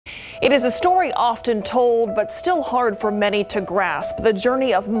It is a story often told, but still hard for many to grasp. The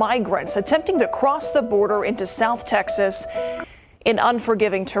journey of migrants attempting to cross the border into South Texas in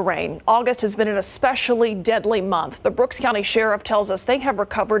unforgiving terrain. August has been an especially deadly month. The Brooks County Sheriff tells us they have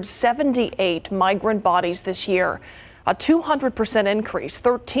recovered 78 migrant bodies this year, a 200% increase,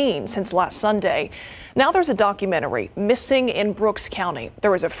 13 since last Sunday. Now there's a documentary, Missing in Brooks County.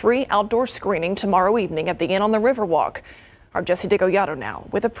 There is a free outdoor screening tomorrow evening at the Inn on the Riverwalk. Our Jesse DeGollado now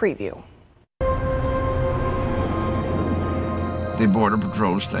with a preview. The Border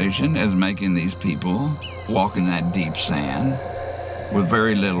Patrol station is making these people walk in that deep sand with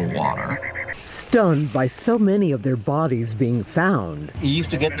very little water. Stunned by so many of their bodies being found. It used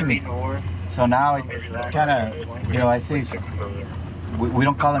to get to me, so now it kind of, I think we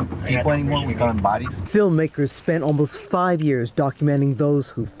don't call them people anymore, we call them bodies. Filmmakers spent almost 5 years documenting those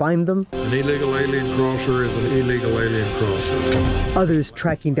who find them. An illegal alien crosser is an illegal alien crosser. Others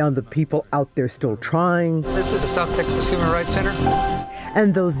tracking down the people out there still trying. This is the South Texas Human Rights Center.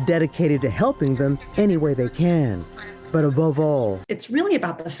 And those dedicated to helping them any way they can. But above all, it's really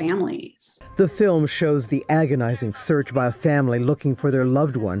about the families. The film shows the agonizing search by a family looking for their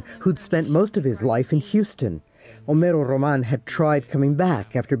loved one who'd spent most of his life in Houston. Homero Roman had tried coming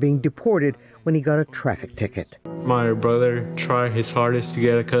back after being deported when he got a traffic ticket. My brother tried his hardest to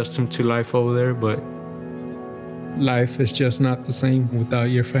get accustomed to life over there, but life is just not the same without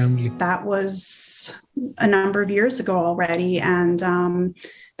your family. That was a number of years ago already, and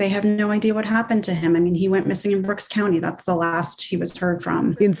they have no idea what happened to him. I mean, he went missing in Brooks County. That's the last he was heard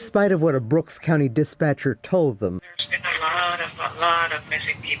from. In spite of what a Brooks County dispatcher told them, there's been a lot of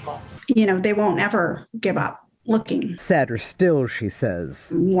missing people. They won't ever give up looking. Sadder still, she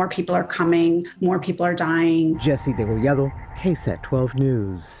says. More people are coming, more people are dying. Jesse DeGollado, KSAT 12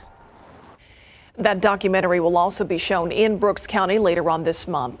 News. That documentary will also be shown in Brooks County later on this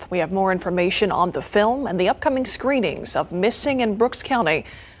month. We have more information on the film and the upcoming screenings of Missing in Brooks County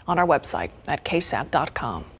on our website at ksat.com.